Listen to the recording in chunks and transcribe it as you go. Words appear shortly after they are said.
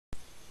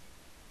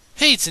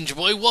Hey, it's Ninja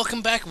Boy.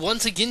 Welcome back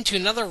once again to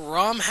another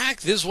ROM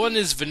hack. This one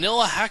is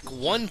Vanilla Hack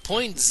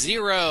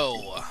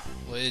 1.0,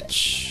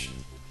 which...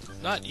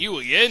 not you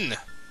again.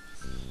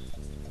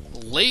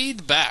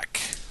 Laid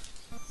back.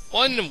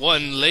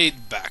 1-1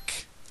 laid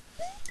back.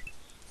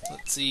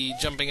 Let's see,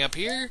 jumping up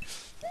here.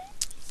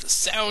 The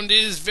sound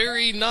is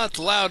very not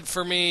loud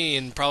for me,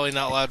 and probably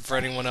not loud for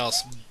anyone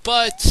else,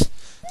 but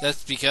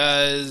that's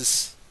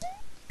because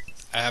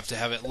I have to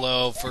have it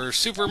low for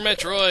Super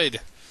Metroid.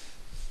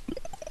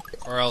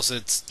 Or else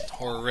it's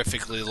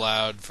horrifically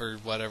loud for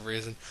whatever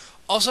reason.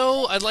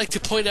 Also, I'd like to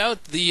point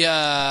out the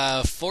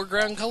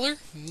foreground color.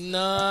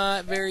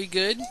 Not very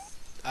good.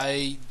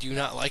 I do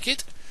not like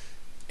it.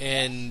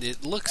 And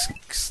it looks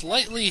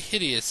slightly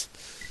hideous.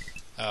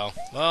 Oh,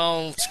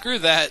 well, screw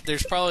that.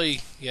 There's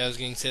probably, I was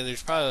going to say,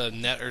 there's probably a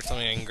net or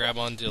something I can grab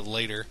onto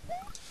later.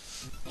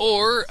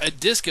 Or a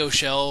disco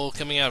shell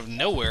coming out of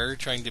nowhere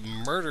trying to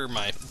murder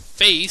my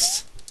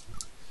face.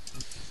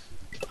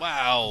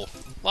 Wow.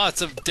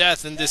 Lots of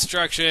death and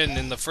destruction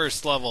in the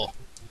first level.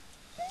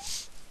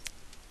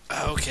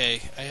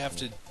 Okay, I have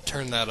to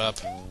turn that up.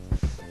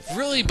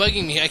 Really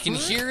bugging me. I can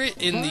hear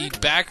it in the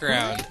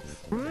background,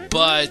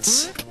 but...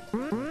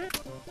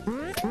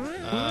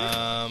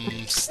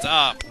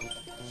 stop.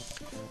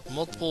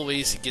 Multiple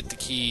ways to get the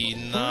key,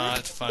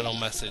 not final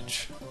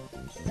message.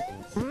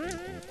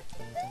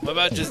 What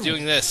about just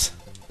doing this?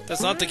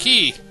 That's not the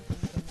key!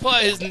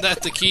 Why isn't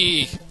that the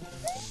key?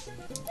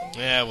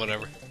 Yeah,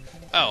 whatever.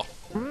 Oh.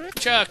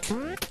 Chuck!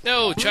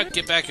 No, Chuck,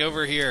 get back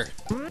over here.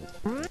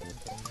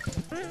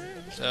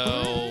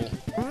 So,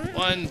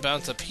 one,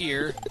 bounce up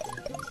here.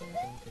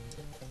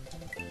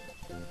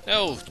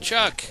 No,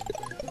 Chuck!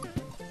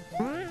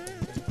 Go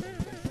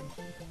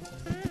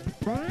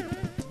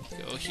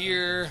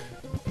here.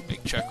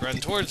 Make Chuck run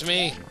towards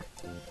me.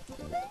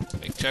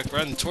 Make Chuck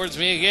run towards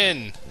me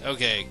again.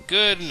 Okay,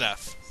 good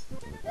enough.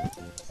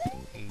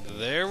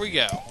 There we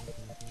go.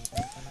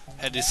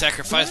 Had to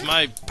sacrifice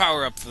my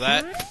power-up for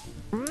that.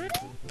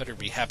 Better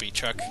be happy,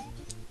 Chuck.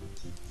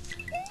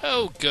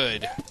 Oh,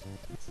 good.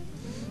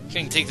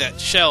 Can take that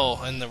shell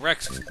and the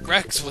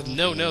Rex with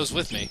no nose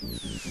with me.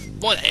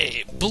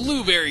 1A,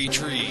 blueberry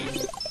tree.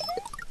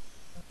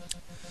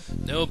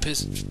 No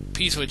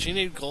P-switch. You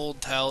need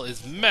gold tile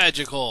is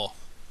magical.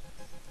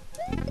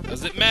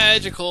 How's it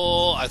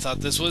magical? I thought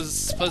this was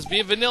supposed to be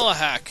a vanilla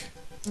hack.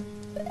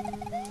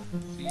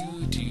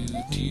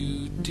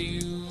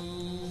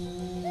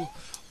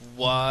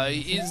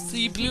 Why is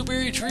the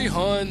blueberry tree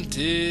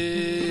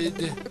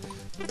haunted?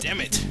 Damn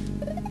it.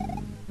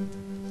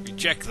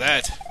 Reject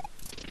that.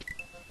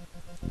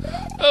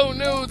 Oh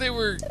no, they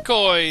were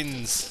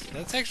coins.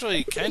 That's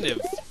actually kind of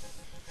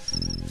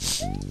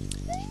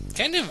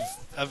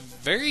a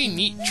very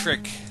neat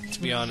trick,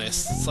 to be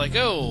honest. It's like,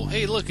 oh,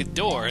 hey, look, a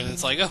door. And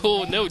it's like,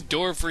 oh, no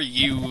door for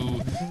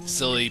you,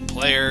 silly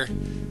player.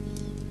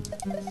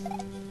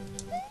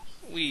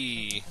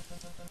 Wee.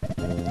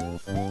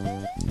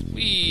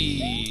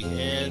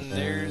 And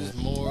there's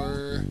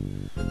more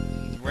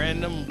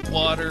random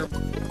water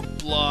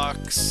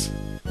blocks.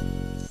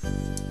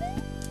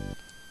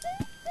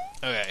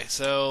 Okay,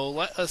 so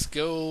let us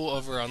go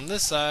over on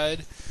this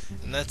side,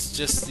 and that's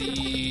just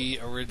the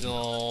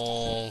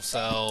original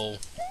cell.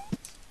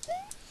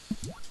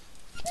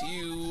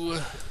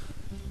 You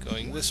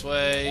going this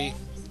way.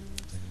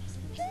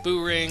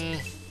 Boo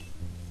ring.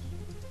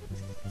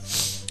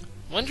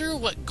 Wonder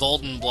what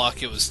golden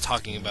block it was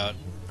talking about.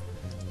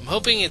 I'm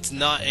hoping it's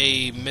not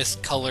a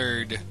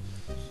miscolored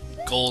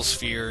goal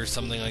sphere or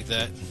something like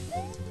that.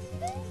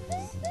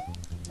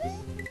 There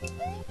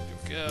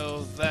we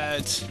go,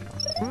 that.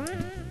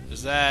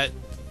 There's that.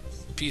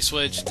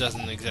 P-switch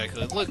doesn't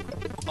exactly look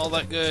all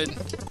that good.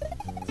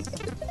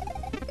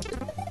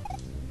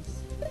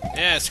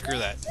 Yeah, screw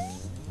that.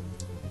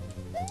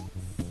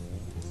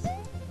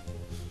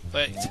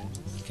 Wait,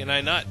 can I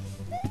not?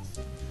 I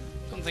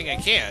don't think I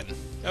can.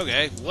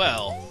 Okay,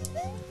 well.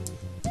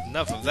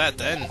 Enough of that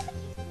then.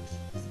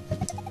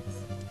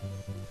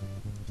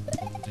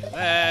 Do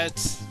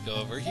that. Go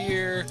over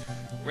here.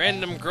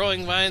 Random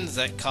growing vines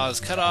that cause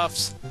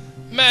cutoffs.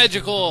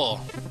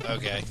 Magical!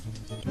 Okay.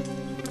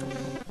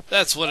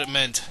 That's what it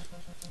meant.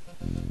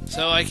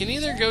 So I can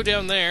either go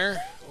down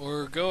there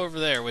or go over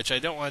there, which I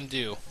don't want to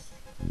do.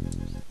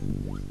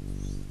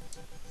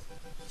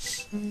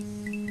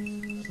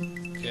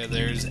 Okay,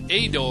 there's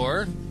a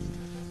door.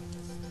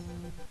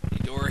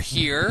 A door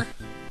here.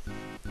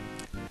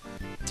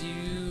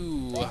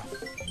 You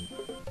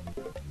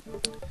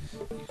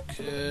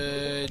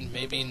could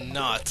maybe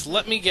not.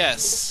 Let me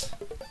guess.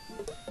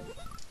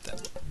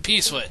 That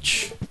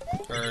P-switch.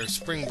 Or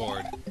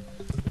springboard.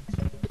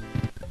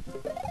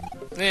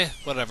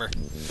 Whatever.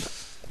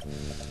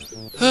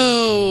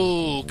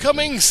 Oh,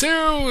 coming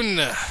soon!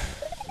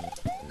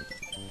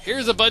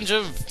 Here's a bunch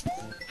of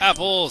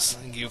apples.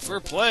 Thank you for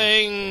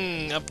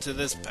playing up to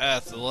this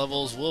path. The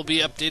levels will be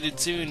updated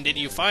soon. Did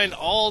you find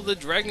all the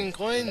dragon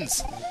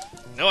coins?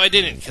 No, I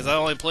didn't, because I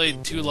only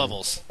played 2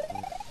 levels.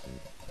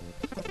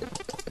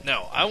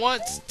 No, I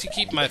want to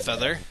keep my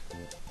feather.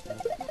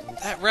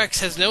 That Rex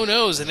has no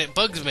nose and it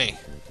bugs me.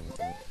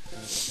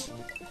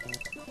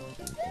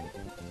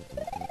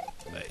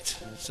 Right.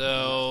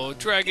 So,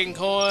 Dragon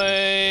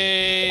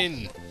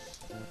Coin!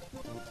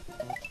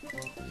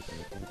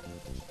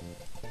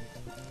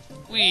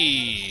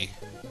 Whee!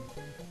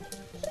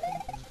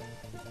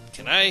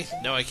 Can I?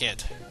 No, I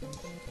can't.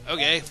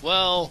 Okay,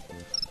 well...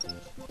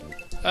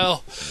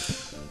 Well...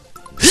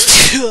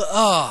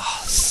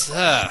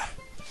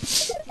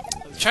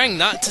 I'm trying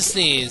not to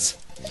sneeze.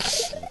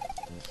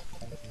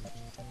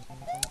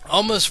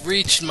 Almost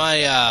reached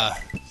my,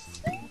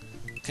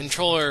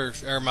 controller,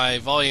 or my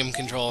volume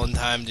control in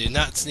time to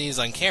not sneeze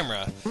on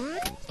camera.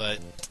 But,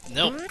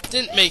 nope,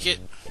 didn't make it.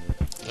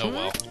 Oh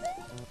well.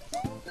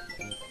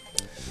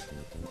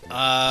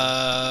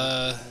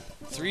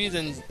 3,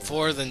 then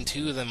 4, then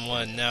 2, then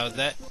 1. Now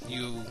that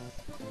you...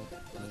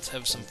 Let's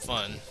have some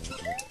fun.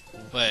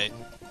 Wait.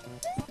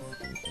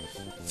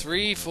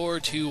 3, 4,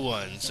 2,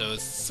 1. So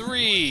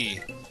 3,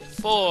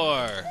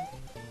 4,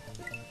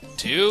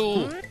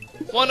 2,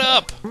 1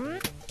 up!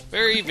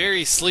 Very,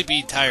 very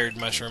sleepy, tired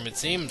mushroom, it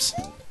seems.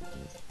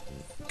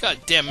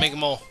 Goddamn Mega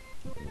Mole.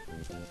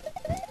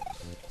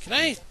 Can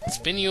I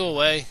spin you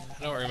away?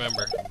 I don't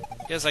remember.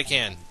 Yes, I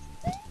can.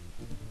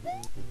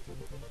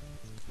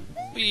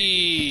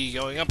 Whee!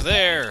 Going up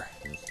there!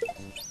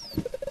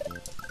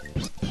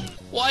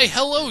 Why,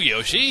 hello,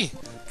 Yoshi!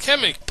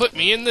 Kamek put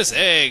me in this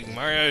egg!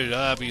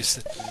 Mario,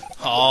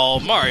 oh,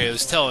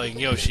 Mario's telling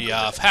Yoshi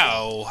off.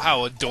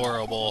 How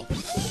adorable.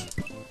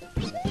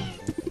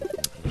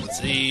 Let's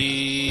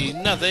see...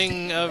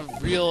 Nothing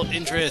of real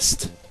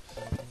interest.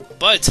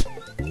 But,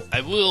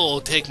 I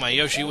will take my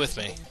Yoshi with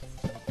me.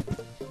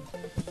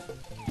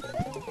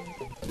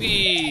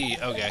 Whee!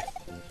 Okay.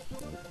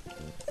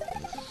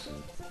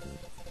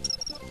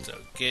 So,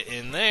 get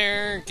in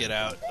there, get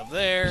out of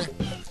there,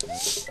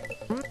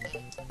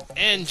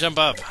 and jump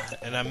up.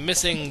 And I'm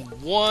missing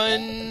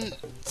one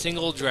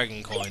single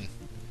dragon coin.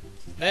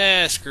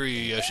 Screw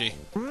you, Yoshi.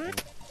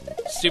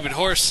 Stupid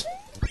horse.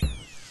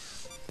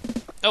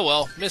 Oh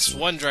well, missed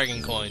one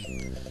dragon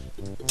coin.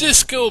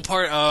 Disco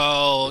part.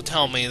 Oh,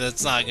 tell me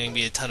that's not going to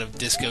be a ton of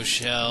disco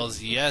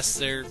shells. Yes,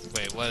 there.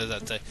 Wait, what does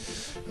that say?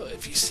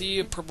 If you see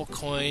a purple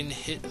coin,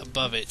 hit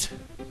above it.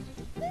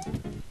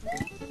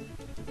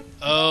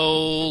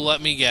 Oh, let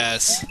me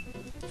guess.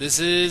 This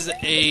is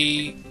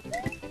a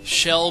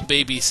shell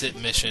babysit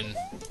mission.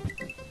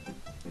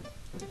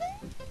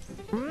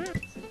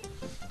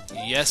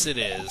 Yes, it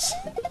is.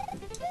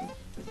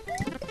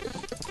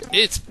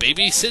 It's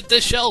babysit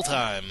the shell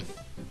time.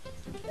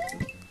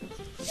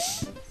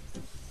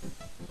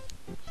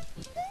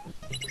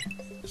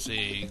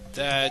 See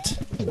that.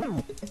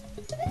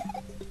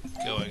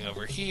 Going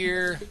over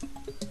here.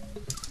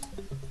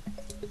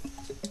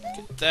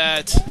 Get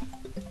that.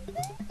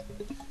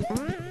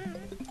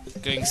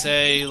 Going to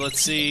say, let's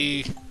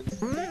see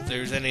if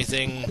there's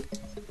anything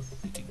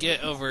to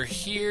get over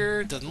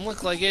here. Doesn't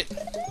look like it.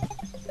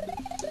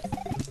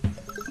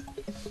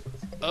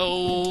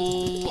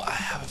 Oh, I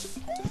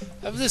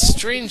have this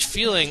strange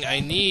feeling I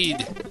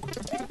need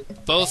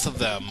both of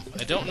them.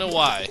 I don't know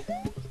why.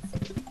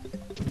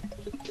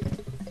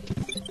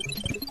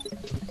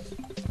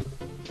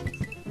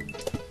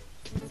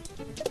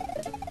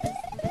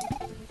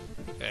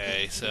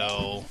 Okay,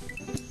 so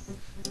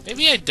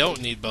maybe I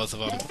don't need both of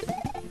them.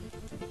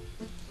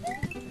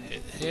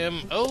 Hit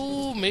him.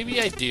 Oh, maybe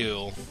I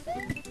do.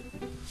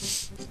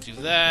 Do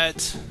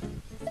that.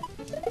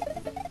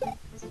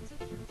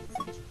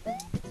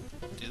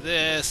 Do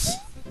this.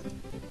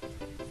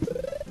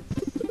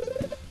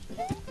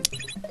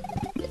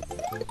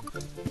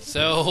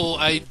 So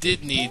I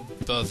did need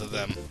both of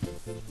them.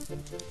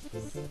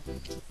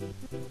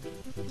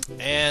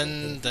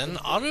 And then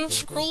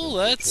auto-scroll?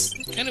 That's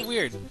kind of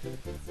weird.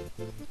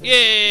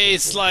 Yay!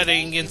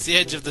 Sliding against the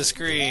edge of the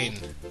screen.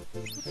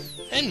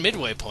 And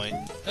midway point.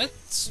 That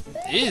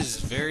is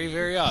very,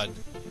 very odd.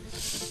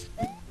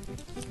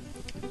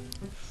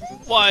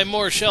 Why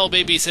more shell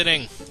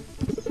babysitting?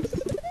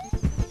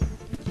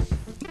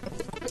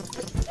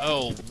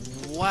 Oh,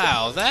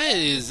 wow. That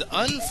is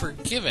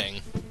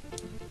unforgiving.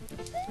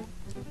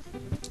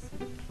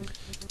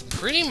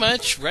 Pretty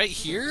much right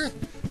here,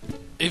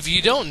 if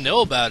you don't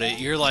know about it,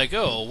 you're like,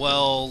 oh,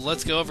 well,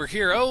 let's go over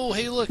here. Oh,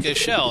 hey, look, a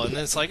shell. And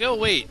then it's like, oh,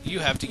 wait, you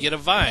have to get a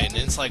vine. And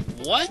it's like,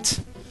 what?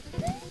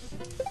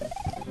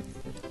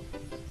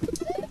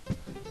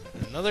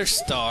 Another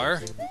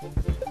star.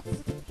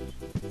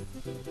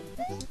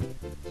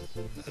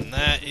 And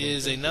that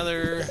is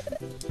another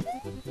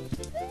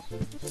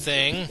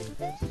thing,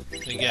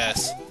 I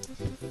guess.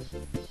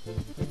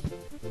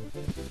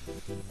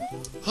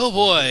 Oh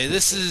boy,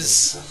 this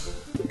is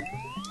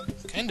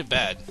kind of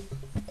bad.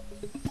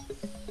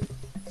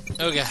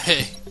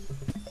 Okay.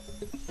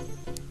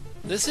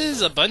 This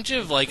is a bunch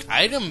of, like,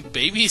 item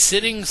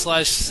babysitting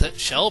slash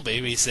shell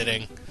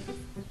babysitting.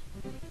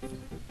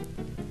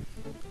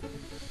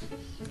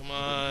 Come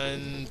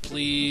on,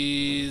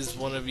 please,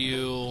 one of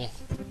you.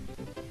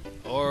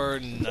 Or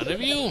none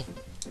of you?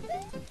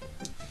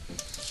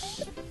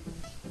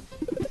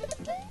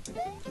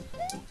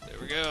 There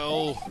we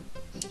go.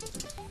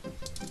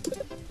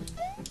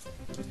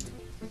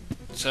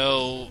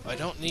 So, I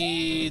don't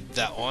need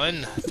that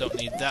one. Don't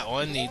need that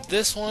one. Need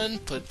this one.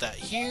 Put that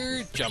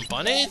here. Jump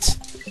on it.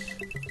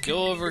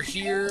 Go over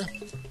here.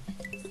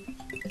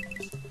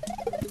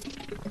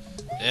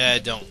 Yeah,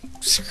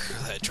 don't.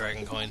 Screw that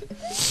dragon coin.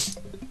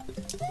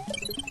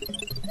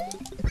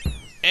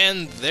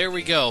 And there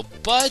we go.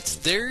 But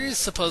there is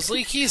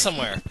supposedly a key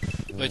somewhere.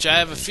 Which I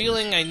have a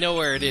feeling I know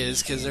where it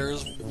is, because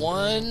there's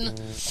one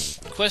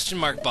question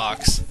mark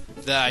box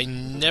that I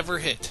never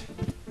hit.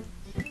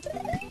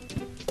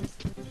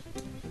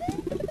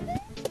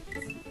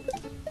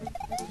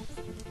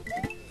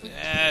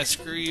 Ah,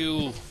 screw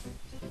you.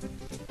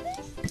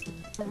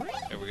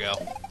 There we go.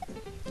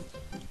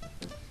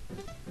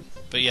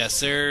 But yes,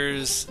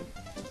 there's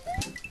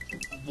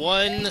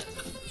one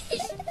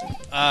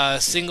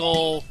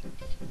single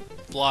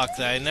block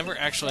that I never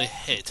actually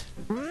hit.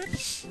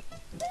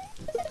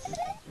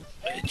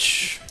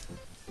 Which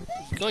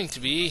is going to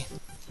be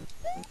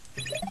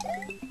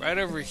right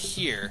over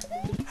here.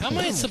 How am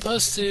I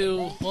supposed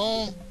to...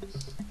 Well,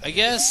 I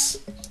guess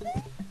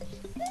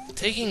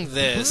taking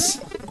this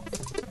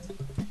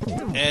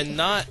and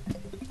not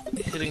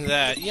hitting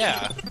that,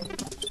 yeah.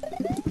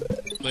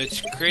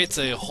 Which creates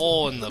a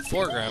hole in the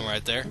foreground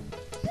right there.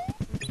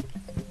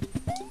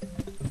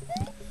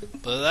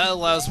 But that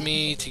allows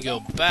me to go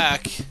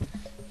back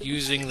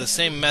using the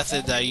same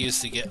method that I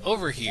used to get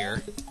over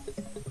here.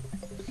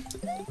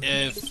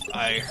 If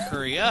I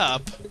hurry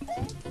up...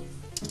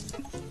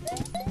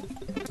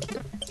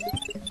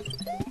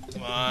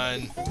 Come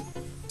on.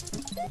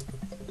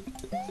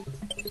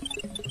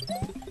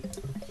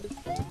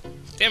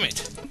 Damn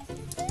it.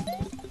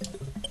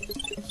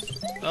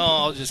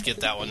 Oh, I'll just get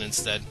that one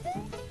instead.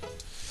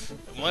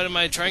 What am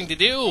I trying to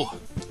do?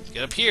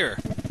 Get up here.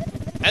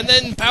 And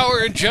then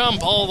power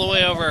jump all the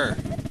way over.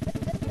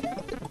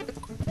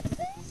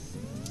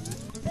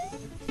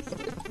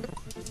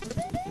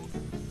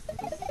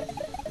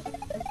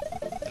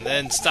 And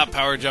then stop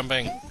power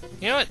jumping.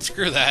 You know what?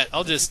 Screw that.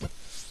 I'll just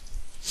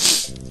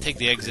take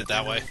the exit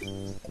that way.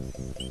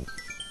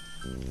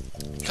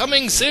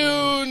 Coming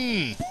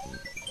soon!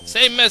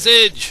 Same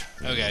message!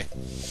 Okay.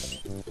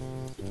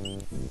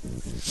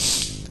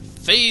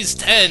 Phase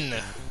 10.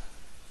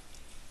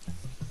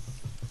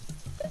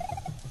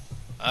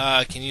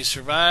 Can you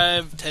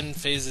survive 10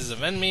 phases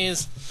of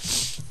enemies?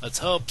 Let's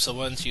hope. So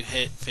once you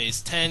hit phase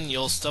 10,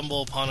 you'll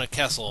stumble upon a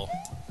castle.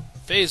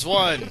 Phase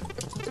 1.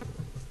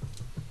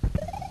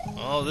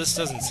 Oh, this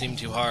doesn't seem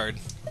too hard.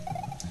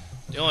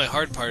 The only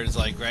hard part is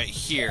like right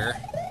here,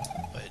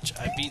 which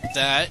I beat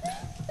that.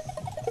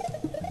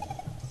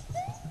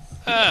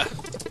 Ah!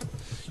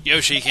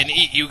 Yoshi can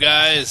eat you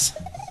guys!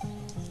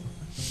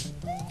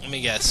 Let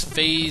me guess.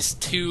 Phase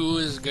 2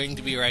 is going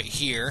to be right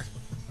here.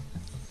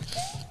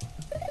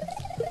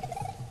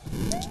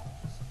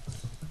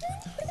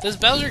 Does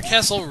Bowser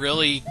Castle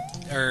really...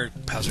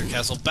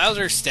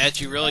 Bowser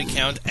statue really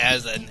count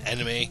as an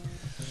enemy?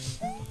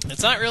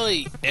 It's not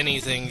really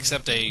anything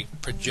except a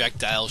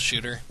projectile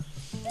shooter.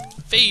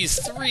 Phase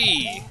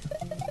 3!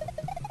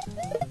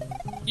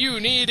 You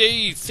need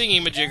a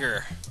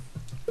thingy-majigger.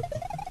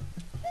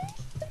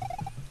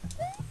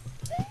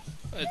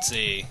 Let's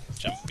see.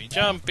 Jumpy,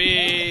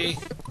 jumpy.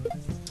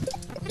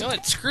 You know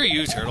what? Screw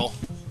you, turtle.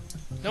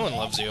 No one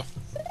loves you.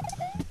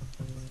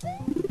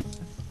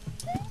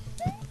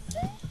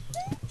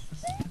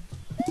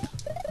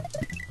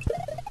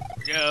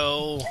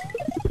 Go.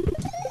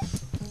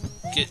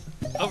 Get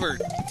over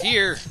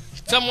here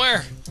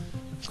somewhere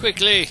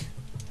quickly.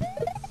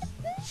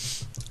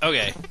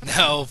 Okay,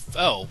 now,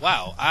 oh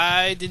wow,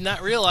 I did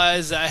not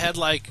realize I had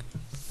like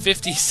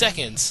 50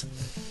 seconds.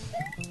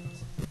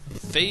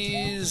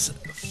 Phase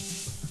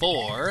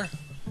 4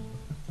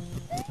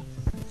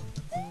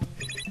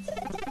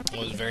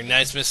 was very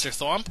nice, Mr.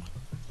 Thwomp.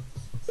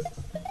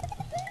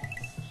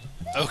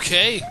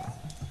 Okay,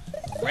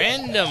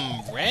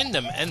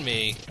 random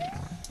enemy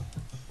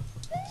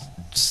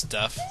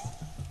stuff.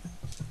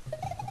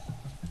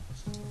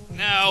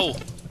 No.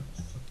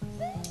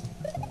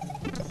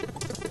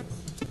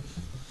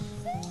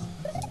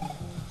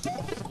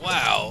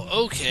 Wow,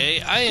 okay,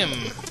 how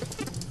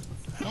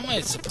am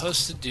I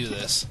supposed to do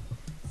this?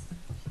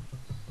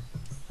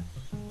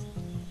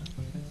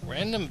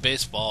 Random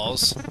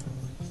baseballs.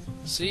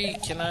 See,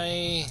 can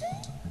I...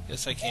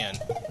 Yes, I can.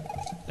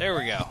 There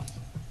we go.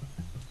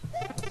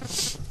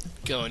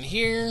 Go in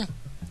here.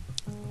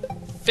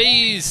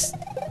 Phase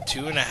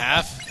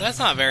 2.5. That's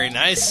not very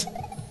nice.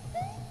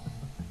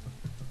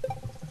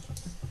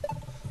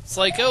 It's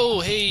like, oh,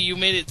 hey, you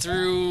made it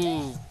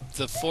through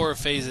the 4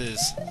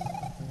 phases.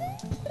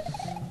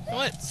 You know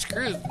what?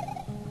 Screw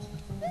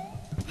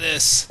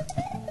this.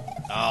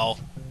 Oh.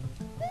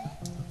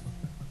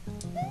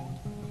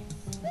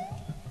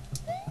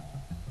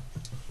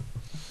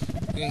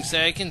 You can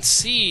say I can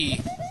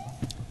see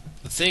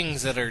the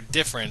things that are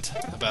different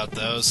about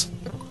those.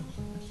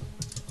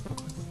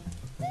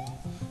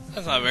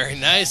 That's not very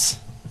nice.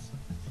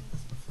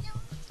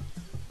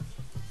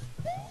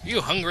 Are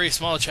you hungry,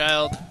 small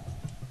child?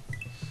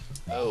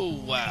 Oh,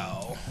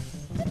 wow.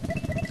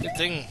 Good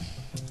thing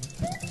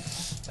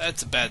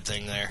That's a bad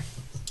thing there.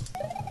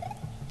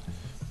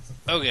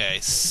 Okay,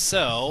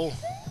 so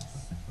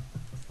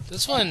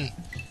this one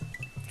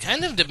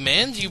kind of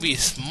demands you be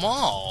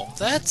small.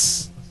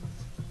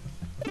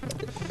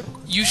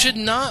 You should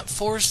not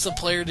force the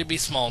player to be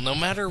small, no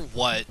matter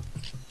what.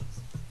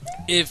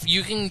 If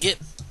you can get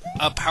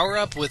a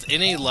power-up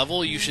within a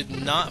level, you should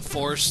not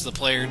force the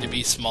player to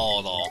be small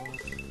at all.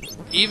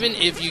 Even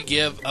if you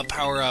give a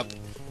power-up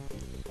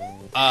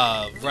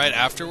right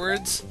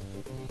afterwards,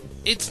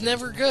 it's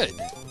never good.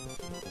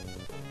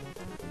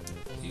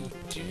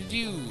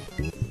 Here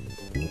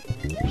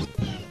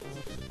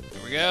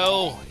we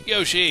go.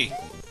 Yoshi.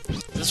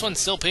 Is this one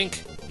still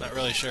pink? Not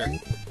really sure.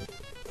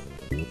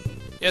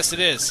 Yes, it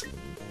is.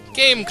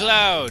 Game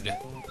Cloud!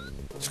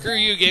 Screw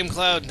you, Game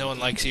Cloud. No one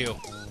likes you.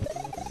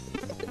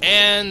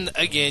 And,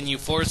 again, you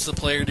force the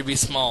player to be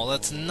small.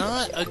 That's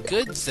not a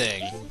good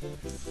thing.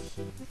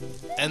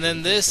 And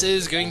then this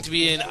is going to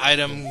be an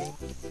item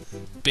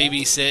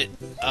babysit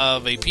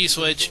of a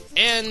P-switch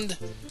and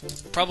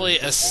probably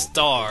a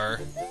star,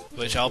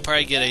 which I'll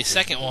probably get a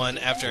second one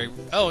after I...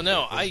 Oh,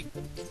 no,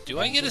 do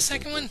I get a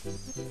second one?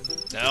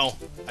 No,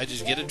 I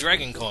just get a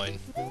dragon coin.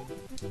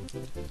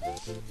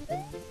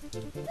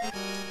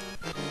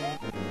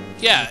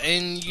 Yeah,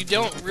 and you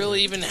don't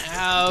really even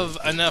have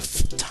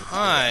enough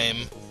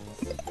time.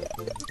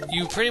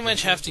 You pretty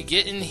much have to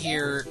get in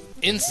here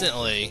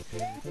instantly,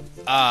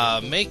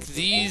 make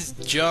these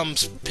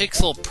jumps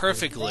pixel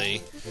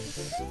perfectly,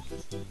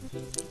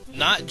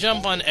 not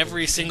jump on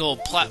every single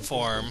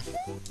platform,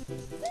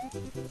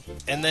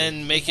 and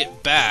then make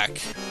it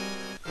back.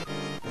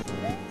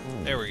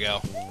 There we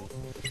go.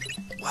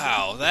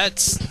 Wow,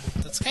 that's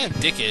kind of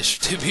dickish,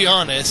 to be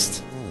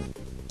honest.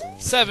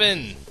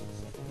 7.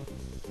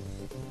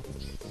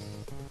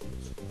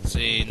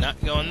 See,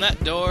 not go in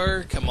that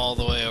door, come all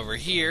the way over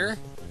here.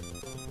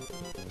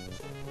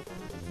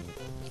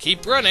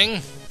 Keep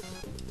running.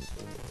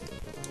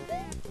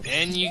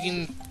 And you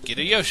can get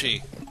a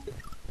Yoshi.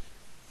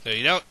 No,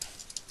 you don't.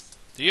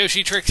 The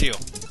Yoshi tricks you.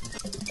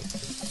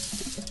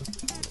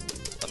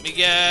 Let me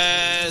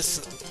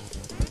guess.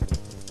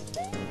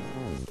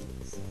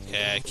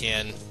 Okay, I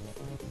can.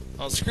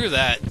 Oh, screw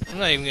that. I'm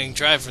not even going to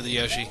try for the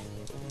Yoshi.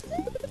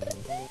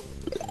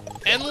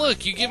 And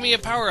look, you give me a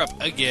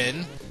power-up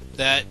again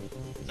that...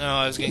 No,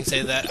 I was going to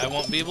say that I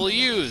won't be able to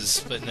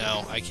use, but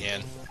no, I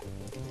can.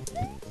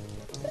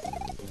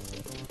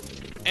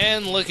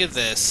 And look at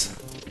this.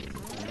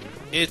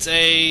 It's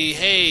a,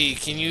 hey,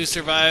 can you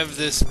survive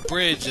this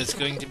bridge that's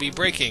going to be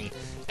breaking?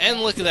 And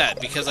look at that,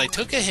 because I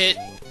took a hit,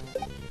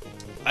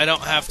 I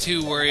don't have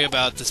to worry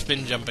about the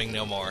spin jumping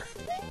no more.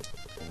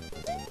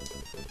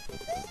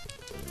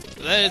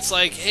 Then it's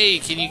like, hey,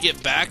 can you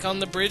get back on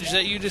the bridge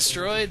that you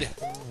destroyed?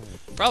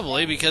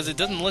 Probably, because it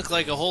doesn't look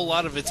like a whole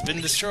lot of it's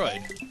been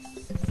destroyed.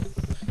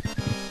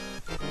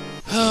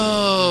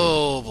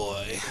 Oh,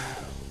 boy.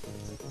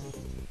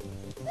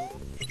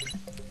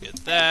 Get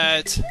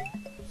that.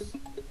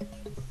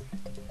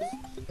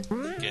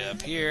 Get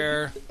up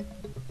here.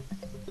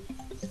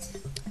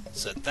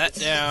 Set that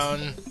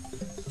down.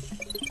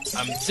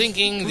 I'm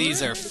thinking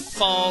these are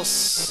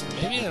false.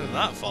 Maybe they're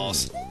not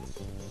false.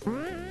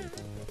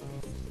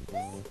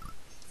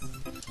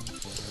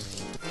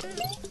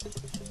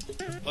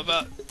 What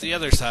about the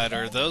other side?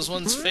 Are those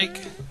ones fake?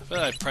 What did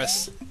I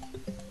press?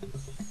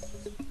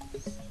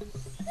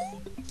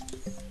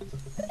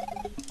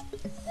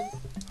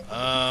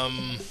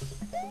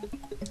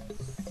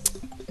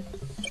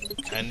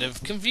 Kind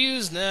of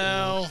confused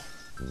now.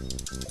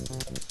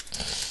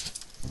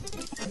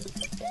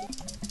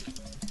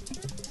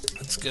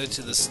 Let's go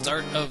to the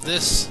start of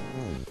this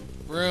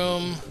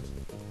room.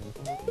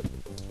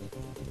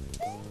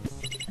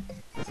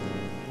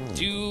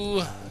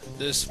 Do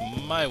this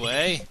my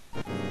way.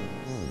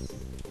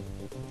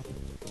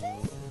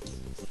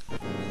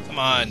 Come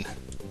on.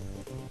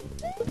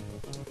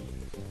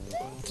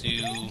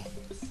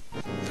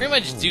 Pretty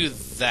much do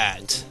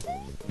that.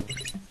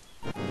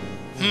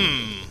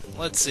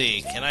 Let's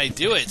see. Can I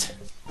do it?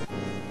 I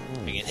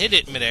can hit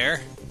it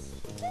midair.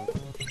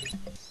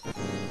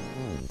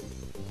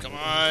 Come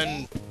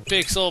on.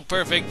 Pixel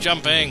perfect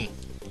jumping.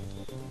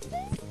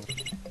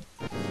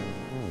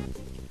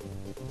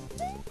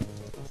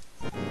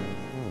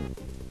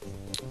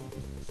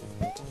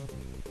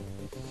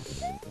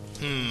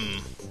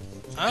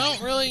 I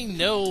don't really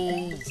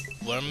know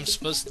what I'm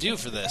supposed to do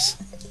for this.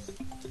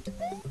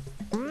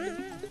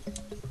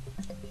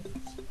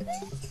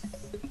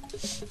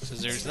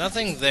 Because there's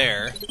nothing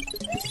there.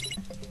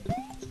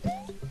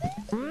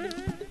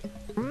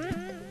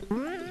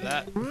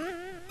 That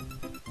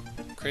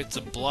creates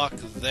a block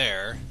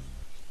there.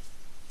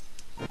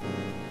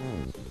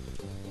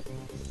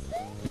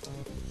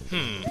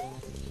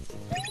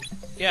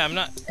 Yeah, I'm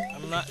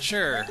not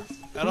sure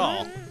at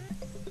all.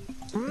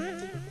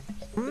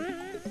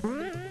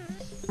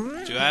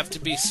 Do I have to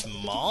be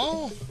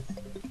small?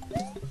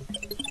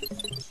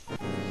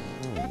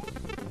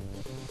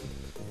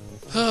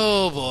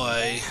 Oh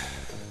boy.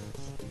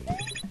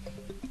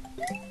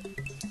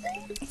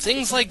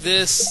 Things like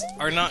this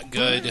are not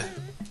good,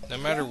 no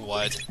matter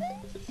what.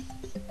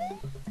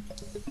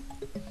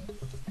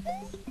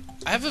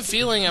 I have a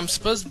feeling I'm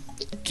supposed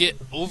to get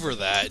over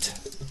that,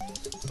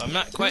 but I'm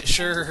not quite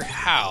sure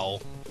how.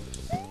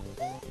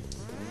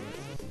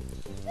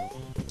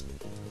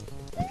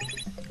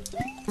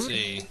 Let's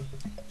see.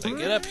 If I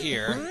get up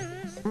here...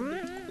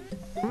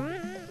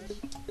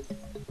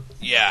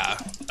 Yeah,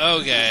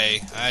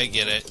 okay, I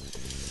get it.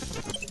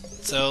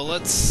 So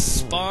let's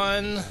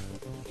spawn,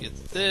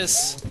 get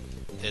this,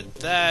 hit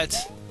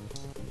that.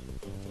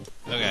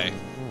 Okay,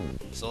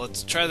 so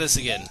let's try this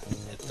again.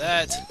 Hit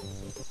that.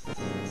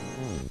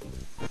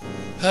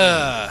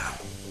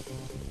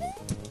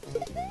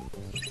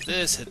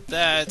 This, hit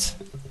that.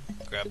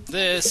 Grab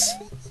this.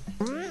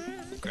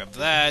 Grab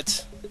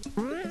that.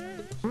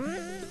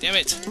 Damn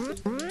it!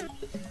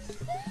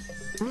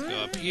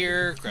 Go up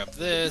here, grab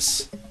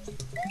this.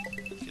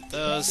 Get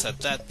those, set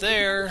that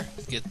there.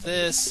 Get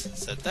this,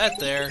 set that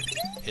there.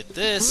 Hit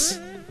this.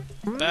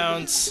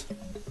 Bounce.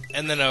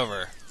 And then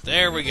over.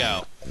 There we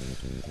go.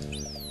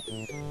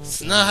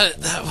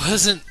 That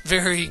wasn't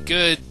very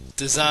good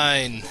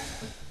design.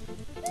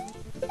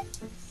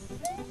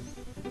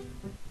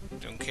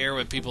 Don't care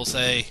what people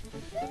say.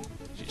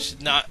 You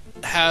should not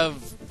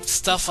have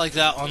stuff like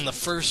that on the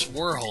first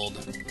world.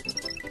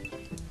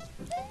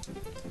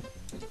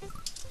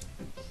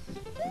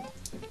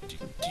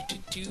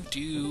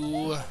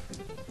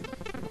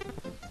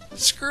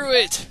 Screw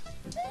it!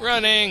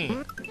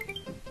 Running!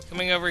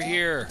 Coming over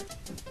here.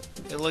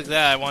 Hey, look at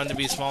that, I wanted to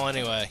be small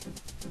anyway.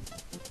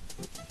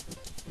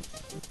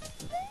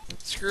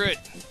 Screw it.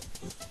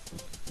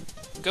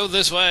 Go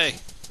this way.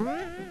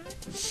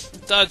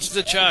 Dodge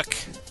the chuck.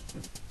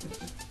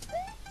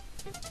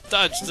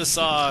 Dodge the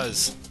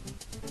saws.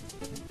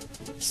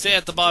 Stay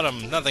at the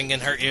bottom, nothing can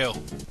hurt you.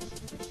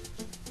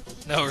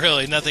 No,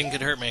 really, nothing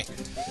could hurt me.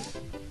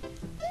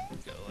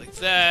 Go like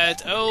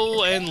that.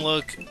 Oh, and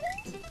look.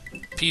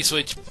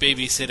 P-switch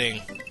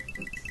babysitting.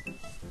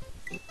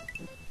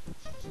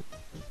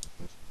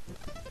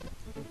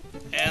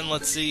 And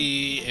let's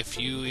see if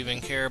you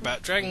even care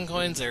about dragon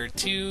coins. There are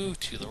two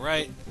to the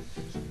right.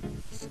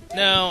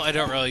 No, I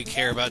don't really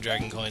care about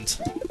dragon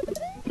coins.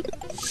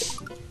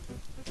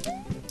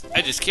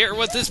 I just care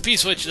what this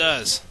P-switch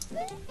does.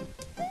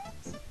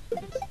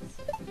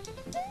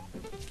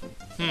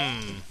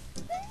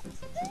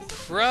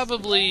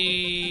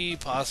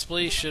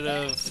 Possibly should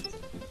have...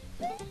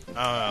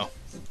 I don't know.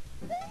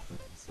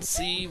 Let's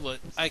see what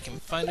I can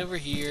find over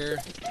here.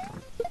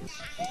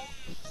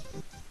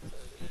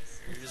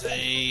 There's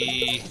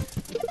a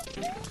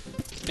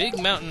big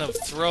mountain of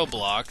throw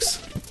blocks.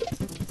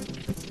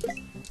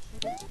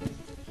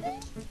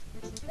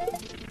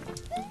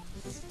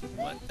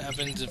 What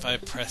happens if I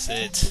press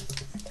it?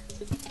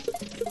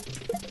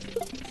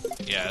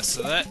 Yeah,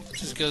 so that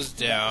just goes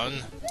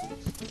down.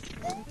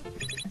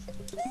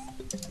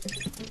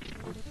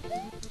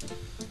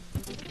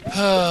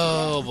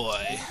 Oh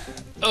boy.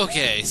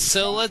 Okay,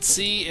 so let's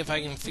see if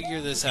I can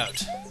figure this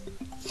out.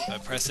 If I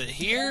press it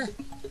here,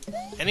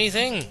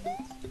 anything?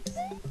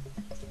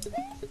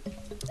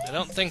 I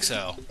don't think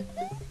so.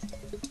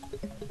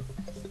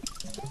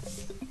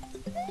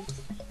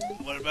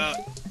 What about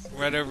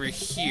right over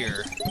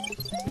here?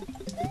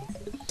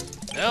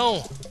 No.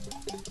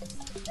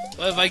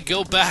 What if I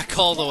go back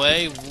all the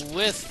way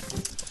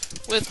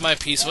with my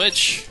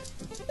P-switch?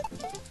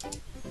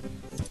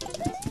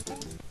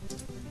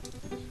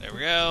 There we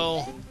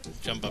go.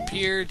 Jump up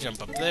here, jump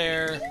up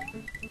there.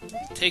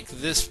 Take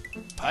this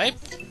pipe?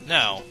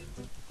 No.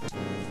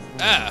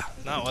 Ah,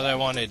 not what I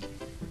wanted.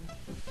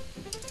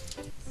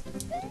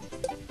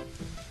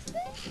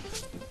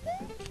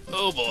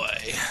 Oh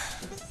boy.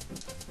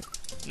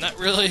 Not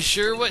really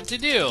sure what to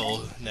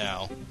do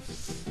now.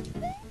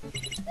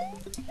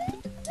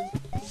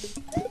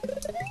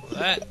 Well,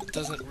 that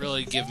doesn't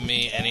really give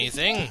me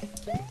anything.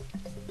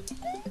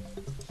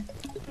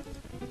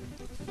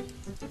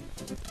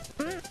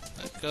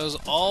 That goes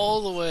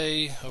all the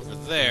way over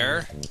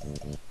there.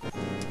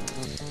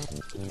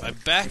 If I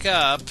back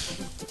up...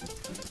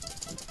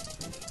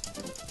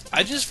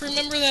 I just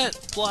remember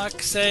that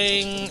block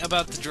saying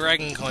about the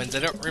dragon coins. I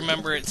don't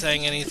remember it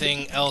saying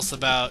anything else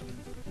about...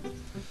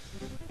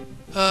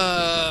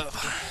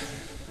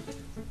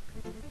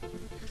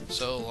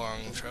 So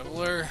long,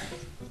 traveler.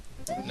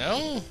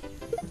 No?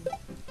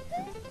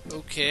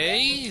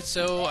 Okay,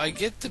 so I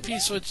get the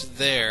P-switch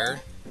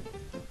there.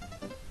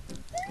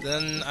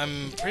 Then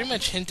I'm pretty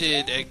much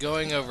hinted at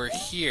going over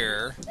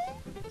here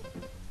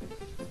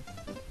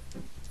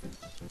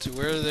to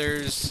where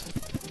there's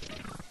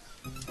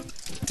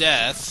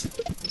death.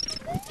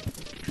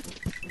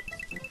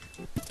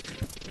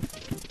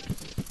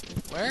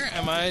 Where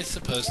am I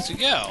supposed to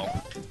go?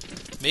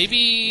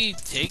 Maybe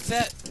take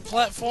that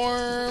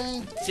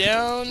platform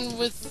down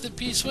with the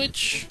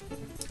P-switch?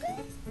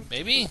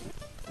 Maybe?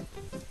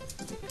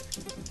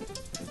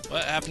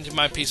 What happened to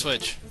my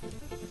P-switch?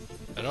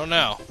 I don't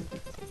know.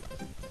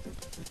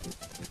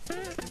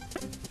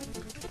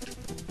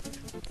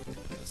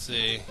 Let's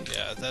see.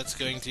 Yeah, that's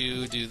going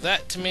to do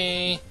that to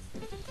me.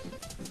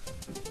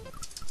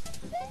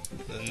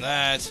 Then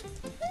that.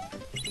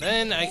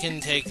 Then I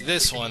can take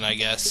this one, I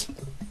guess,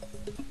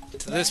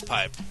 to this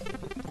pipe.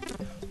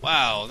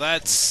 Wow,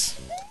 that's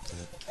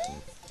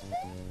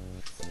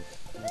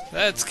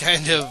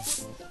kind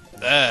of...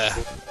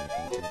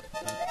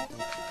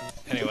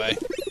 Anyway.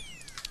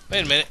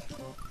 Wait a minute.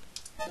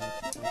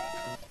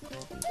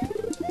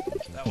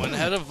 That one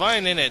had a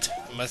vine in it.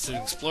 I must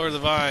explore the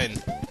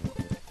vine.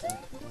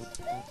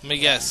 Let me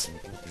guess.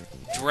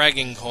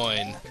 Dragon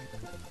coin.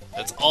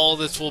 That's all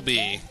this will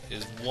be,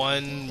 is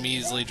one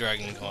measly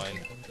dragon coin.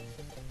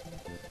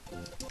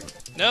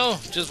 No,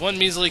 just one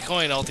measly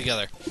coin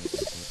altogether.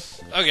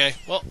 Okay,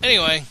 well,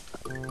 anyway.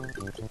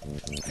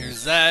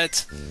 Here's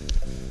that.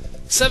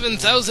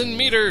 7,000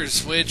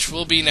 meters, which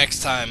will be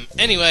next time.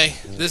 Anyway,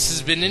 this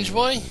has been Ninja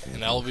Boy,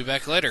 and I will be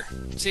back later.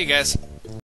 See you guys.